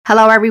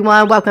Hello,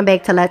 everyone. Welcome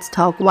back to Let's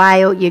Talk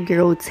Wild. Your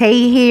girl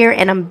Tay here,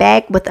 and I'm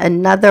back with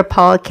another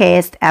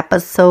podcast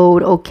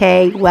episode.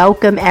 Okay,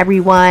 welcome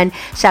everyone.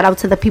 Shout out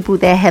to the people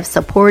that have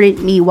supported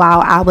me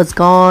while I was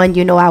gone.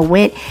 You know, I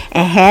went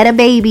and had a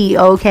baby.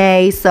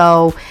 Okay,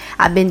 so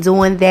I've been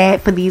doing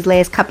that for these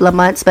last couple of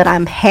months, but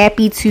I'm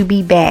happy to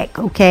be back.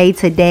 Okay,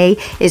 today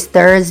is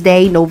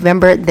Thursday,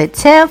 November the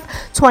 10th,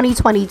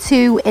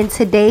 2022. In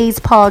today's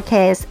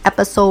podcast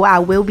episode, I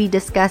will be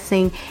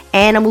discussing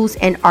animals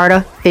and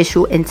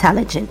artificial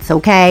intelligence.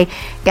 Okay,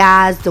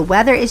 guys, the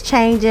weather is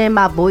changing.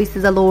 My voice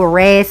is a little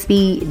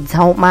raspy.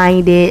 Don't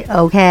mind it.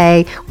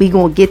 Okay, we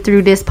gonna get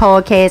through this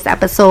podcast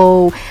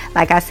episode.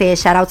 Like I said,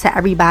 shout out to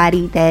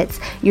everybody that's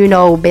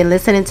been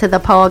listening to the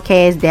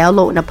podcast,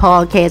 downloading the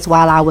podcast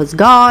while I was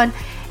gone.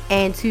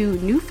 And to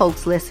new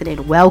folks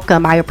listening,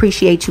 welcome. I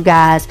appreciate you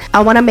guys.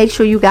 I want to make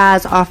sure you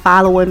guys are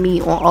following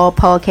me on all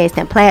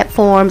podcasting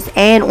platforms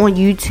and on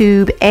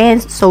YouTube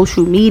and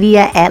social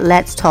media at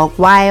Let's Talk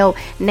Wild.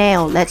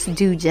 Now, let's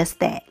do just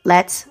that.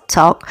 Let's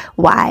talk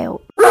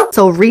wild.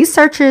 So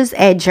researchers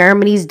at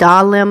Germany's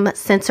Dahlem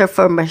Center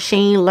for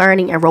Machine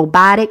Learning and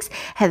Robotics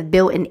have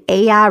built an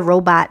AI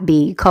robot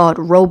bee called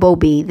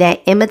RoboBee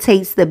that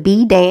imitates the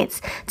bee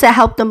dance to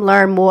help them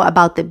learn more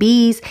about the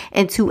bees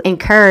and to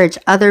encourage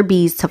other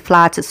bees to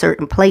fly to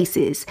certain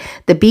places.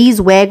 The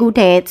bees' waggle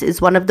dance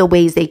is one of the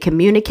ways they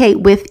communicate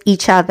with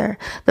each other.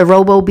 The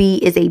RoboBee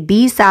is a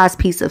bee-sized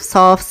piece of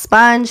soft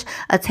sponge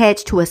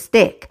attached to a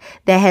stick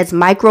that has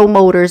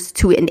micromotors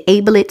to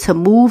enable it to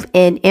move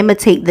and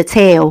imitate the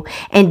tail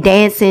and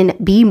dancing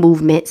bee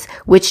movements,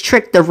 which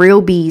trick the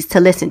real bees to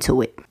listen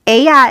to it.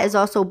 AI is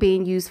also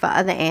being used for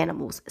other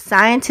animals.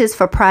 Scientists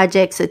for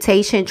Project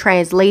Cetacean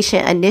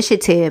Translation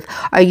Initiative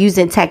are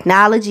using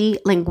technology,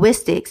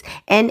 linguistics,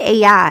 and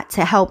AI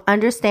to help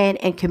understand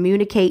and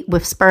communicate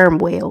with sperm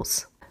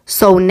whales.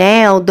 So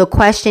now the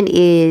question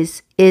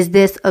is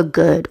this a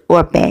good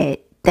or bad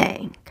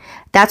thing?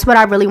 That's what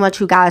I really want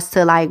you guys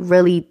to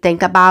really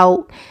think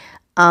about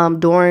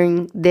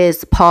during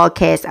this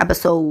podcast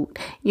episode,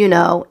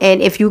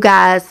 and if you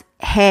guys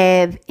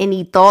have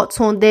any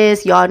thoughts on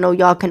this, y'all know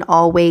y'all can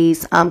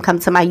always come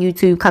to my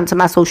YouTube, come to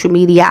my social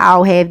media.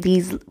 I'll have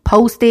these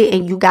posted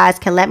and you guys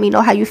can let me know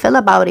how you feel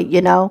about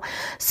it,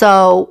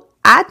 So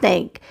I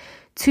think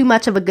too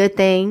much of a good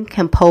thing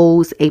can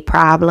pose a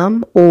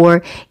problem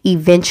or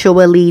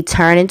eventually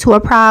turn into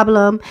a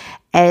problem.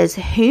 As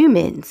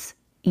humans,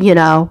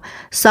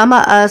 some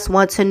of us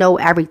want to know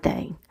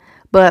everything.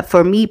 But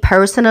for me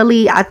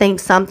personally, I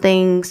think some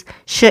things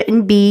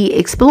shouldn't be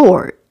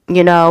explored.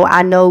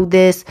 I know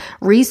this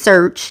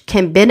research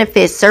can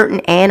benefit certain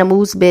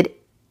animals, but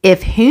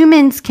if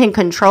humans can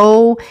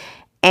control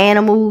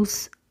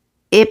animals,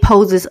 it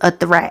poses a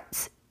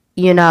threat.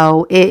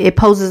 It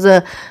poses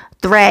a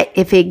threat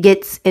if it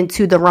gets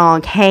into the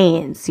wrong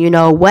hands.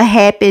 What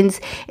happens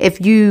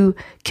if you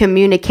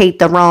communicate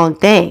the wrong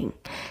thing?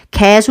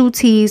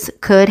 Casualties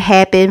could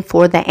happen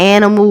for the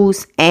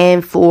animals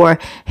and for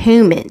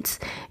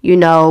humans. When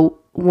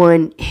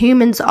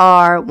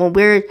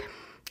we're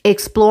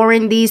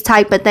exploring these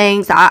type of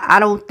things, I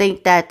don't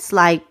think that's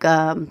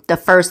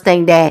the first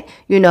thing that,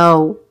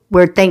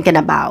 we're thinking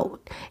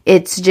about.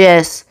 It's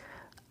just,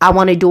 I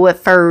want to do it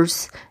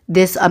first.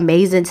 This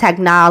amazing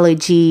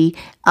technology,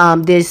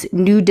 this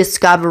new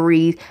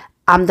discovery,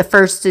 I'm the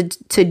first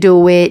to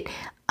do it.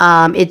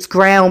 It's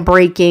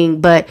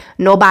groundbreaking, but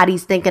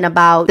nobody's thinking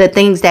about the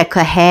things that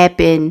could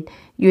happen,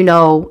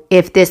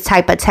 if this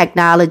type of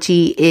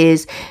technology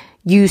is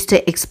used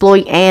to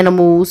exploit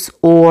animals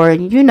or,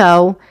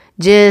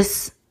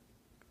 just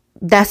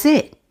that's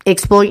it.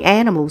 Exploit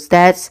animals.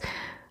 That's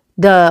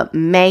the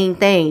main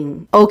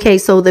thing. Okay,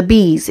 so the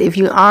bees, if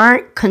you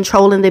aren't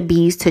controlling the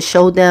bees to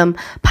show them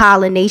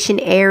pollination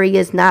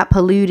areas not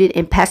polluted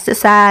in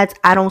pesticides,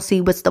 I don't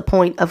see what's the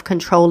point of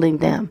controlling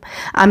them.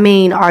 I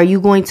mean, are you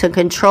going to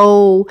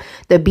control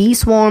the bee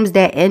swarms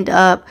that end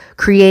up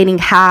creating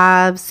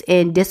hives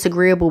in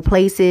disagreeable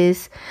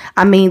places?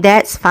 I mean,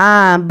 that's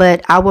fine,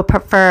 but I would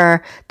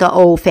prefer the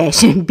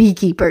old-fashioned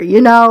beekeeper,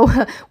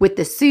 with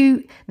the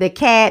suit, the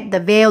cap, the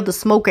veil, the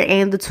smoker,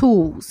 and the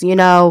tools,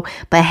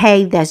 But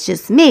hey, that's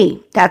just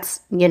me.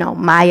 That's,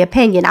 my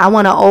opinion. I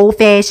want an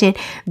old-fashioned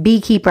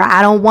beekeeper.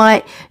 I don't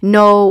want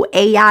no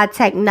AI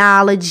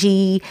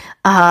technology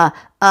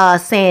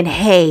saying,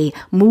 hey,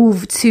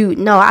 move to.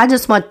 No, I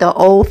just want the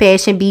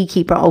old-fashioned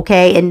beekeeper,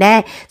 okay? And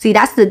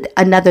that's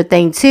another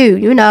thing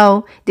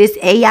too. This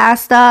AI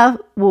stuff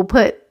will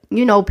put,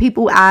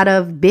 people out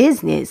of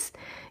business.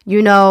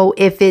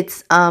 If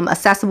it's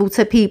accessible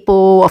to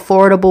people,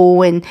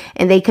 affordable,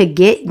 and they could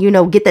get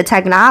the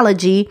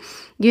technology,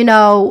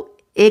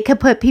 it could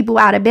put people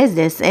out of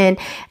business. And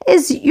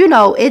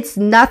it's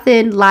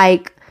nothing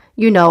like,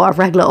 a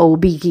regular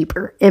old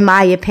beekeeper, in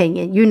my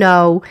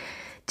opinion,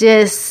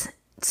 just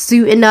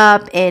suiting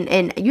up and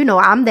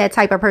I'm that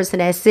type of person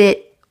that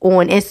sit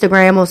on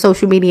Instagram, on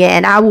social media,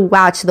 and I will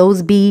watch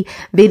those bee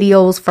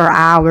videos for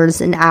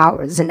hours and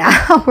hours and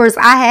hours.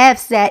 I have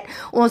sat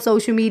on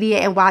social media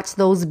and watched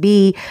those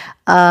beekeepers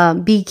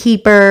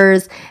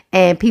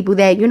and people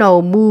that,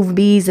 move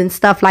bees and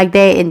stuff like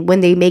that. And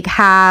when they make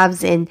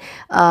hives and,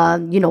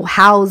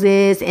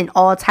 houses and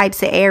all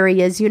types of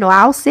areas,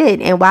 I'll sit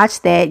and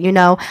watch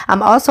that.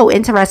 I'm also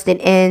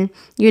interested in,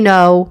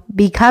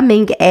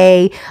 becoming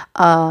a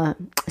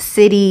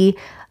city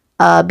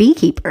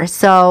beekeeper.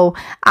 So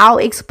I'll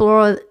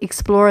explore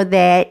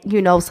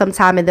that,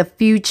 sometime in the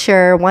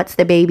future once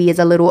the baby is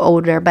a little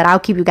older, but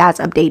I'll keep you guys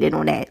updated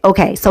on that.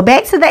 Okay, so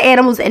back to the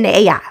animals and the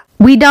AI.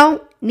 We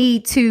don't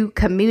need to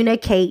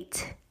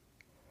communicate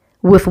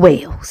with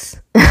whales.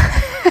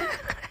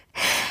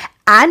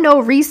 I know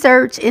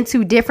research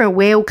into different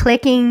whale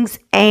clickings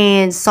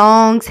and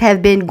songs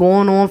have been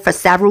going on for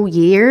several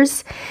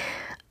years.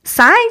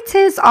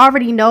 Scientists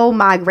already know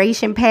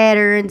migration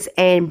patterns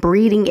and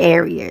breeding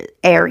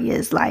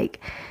areas. Like,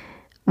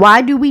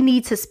 why do we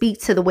need to speak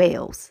to the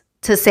whales?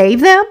 To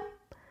save them?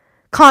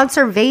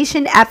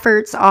 Conservation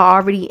efforts are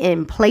already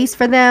in place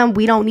for them.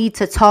 We don't need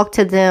to talk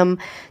to them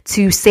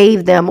to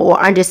save them or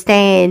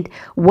understand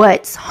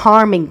what's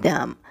harming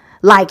them,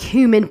 like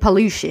human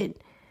pollution.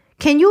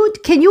 Can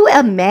you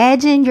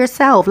imagine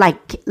yourself?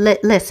 Like,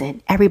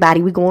 listen,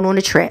 everybody, we're going on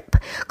a trip.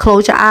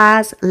 Close your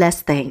eyes.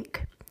 Let's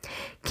think.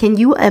 Can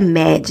you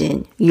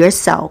imagine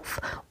yourself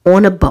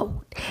on a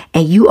boat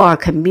and you are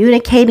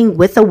communicating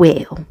with a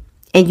whale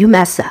and you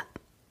mess up?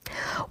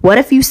 What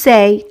if you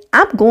say,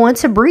 I'm going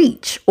to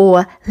breach,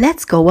 or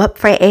let's go up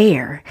for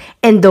air,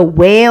 and the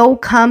whale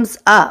comes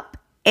up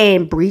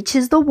and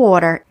breaches the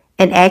water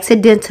and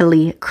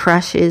accidentally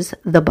crushes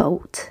the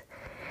boat?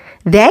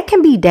 That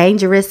can be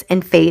dangerous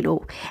and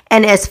fatal.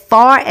 And as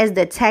far as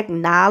the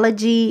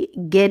technology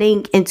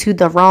getting into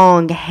the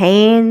wrong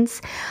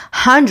hands,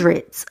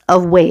 hundreds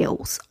of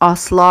whales are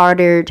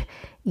slaughtered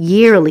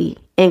yearly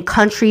in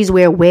countries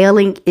where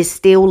whaling is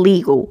still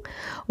legal.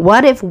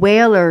 What if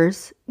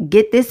whalers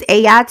get this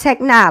AI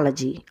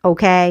technology,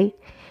 okay?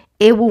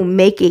 It will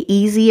make it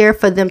easier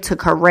for them to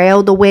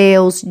corral the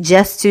whales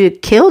just to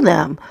kill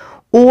them,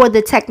 or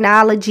the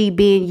technology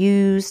being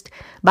used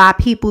by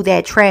people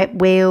that trap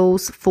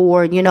whales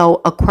for,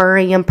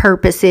 aquarium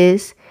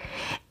purposes.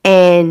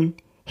 And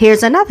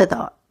here's another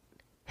thought.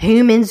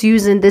 Humans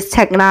using this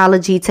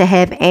technology to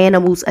have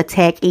animals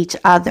attack each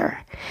other.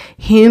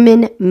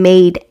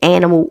 Human-made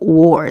animal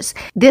wars.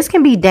 This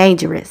can be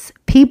dangerous.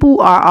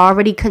 People are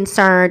already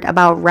concerned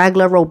about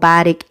regular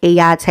robotic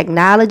AI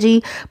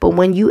technology, but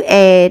when you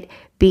add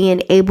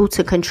being able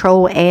to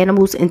control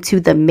animals into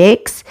the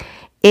mix,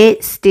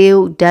 it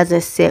still doesn't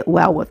sit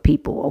well with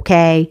people,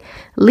 okay?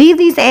 Leave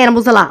these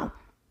animals alone.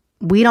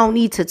 We don't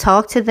need to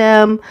talk to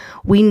them.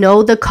 We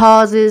know the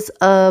causes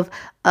of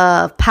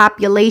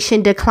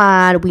population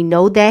decline. We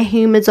know that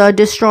humans are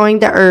destroying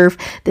the earth,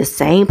 the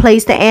same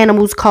place the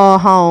animals call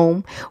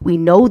home. We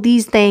know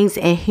these things,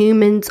 and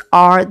humans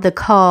are the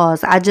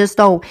cause. I just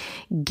don't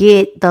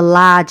get the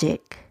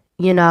logic.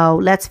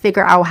 Let's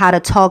figure out how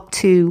to talk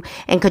to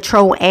and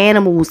control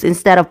animals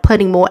instead of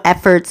putting more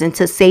efforts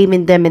into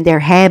saving them in their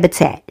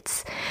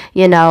habitats.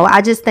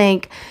 I just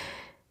think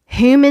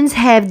humans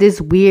have this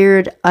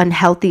weird,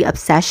 unhealthy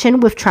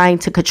obsession with trying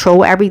to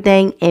control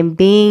everything and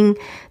being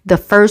the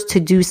first to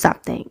do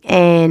something.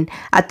 And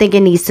I think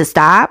it needs to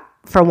stop,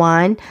 for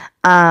one.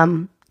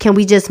 Can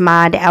we just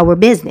mind our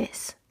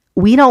business?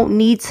 We don't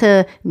need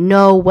to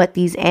know what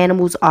these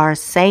animals are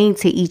saying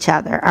to each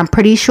other. I'm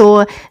pretty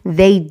sure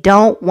they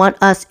don't want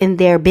us in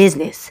their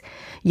business.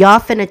 Y'all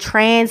finna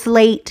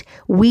translate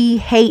 "we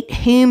hate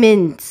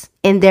humans"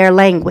 in their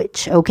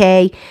language,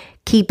 okay?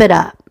 Keep it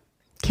up.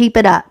 Keep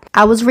it up.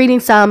 I was reading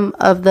some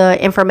of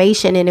the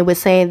information and it was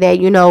saying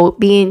that,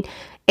 being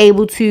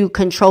able to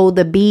control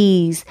the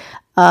bees,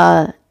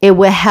 it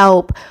will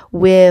help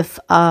with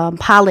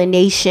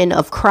pollination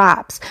of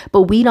crops.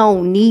 But we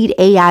don't need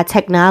AI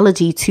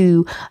technology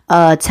to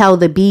tell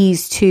the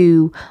bees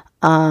to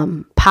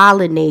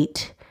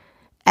pollinate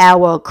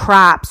our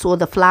crops or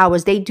the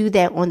flowers. They do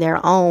that on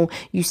their own.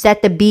 You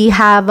set the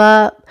beehive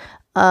up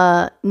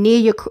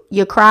near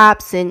your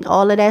crops and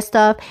all of that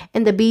stuff,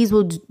 and the bees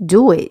will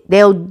do it.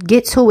 They'll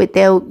get to it.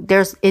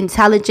 They're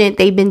intelligent.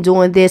 They've been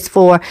doing this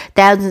for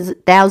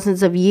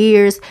thousands of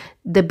years.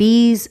 The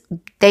bees,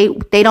 they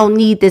don't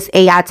need this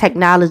AI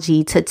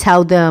technology to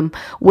tell them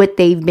what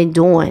they've been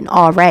doing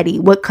already,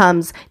 what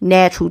comes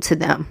natural to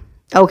them.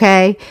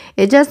 Okay?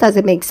 It just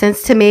doesn't make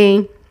sense to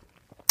me.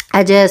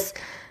 I just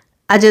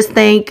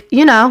think,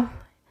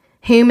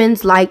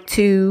 humans like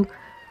to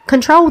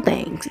control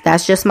things.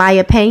 That's just my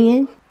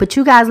opinion. But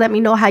you guys let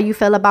me know how you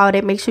feel about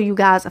it. Make sure you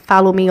guys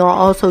follow me on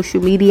all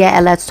social media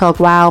at Let's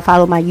Talk Wild.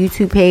 Follow my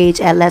YouTube page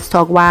at Let's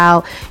Talk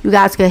Wild. You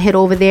guys can hit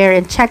over there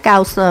and check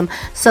out some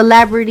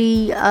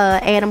celebrity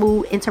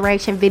animal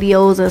interaction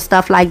videos and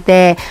stuff like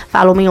that.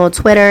 Follow me on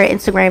Twitter,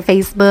 Instagram,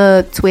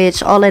 Facebook,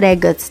 Twitch, all of that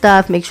good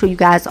stuff. Make sure you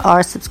guys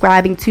are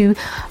subscribing to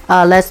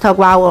Let's Talk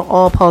Wild on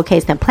all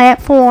podcasting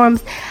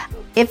platforms.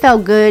 it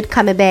felt good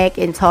coming back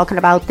and talking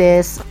about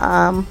this,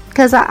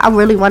 because I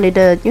really wanted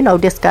to,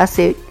 discuss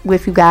it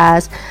with you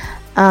guys.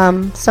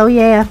 So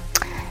yeah,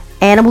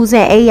 animals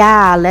and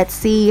AI. Let's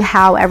see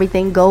how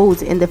everything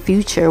goes in the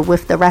future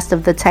with the rest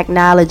of the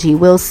technology.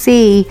 We'll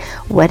see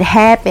what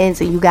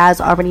happens, and you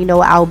guys already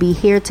know I'll be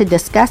here to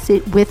discuss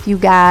it with you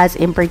guys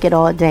and break it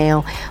all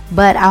down.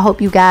 But I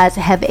hope you guys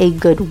have a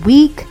good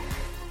week.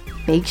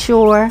 Make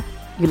sure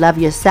you love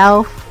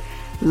yourself,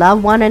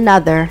 love one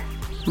another.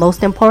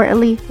 Most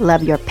importantly,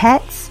 love your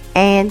pets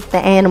and the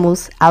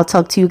animals. I'll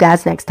talk to you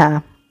guys next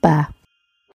time. Bye.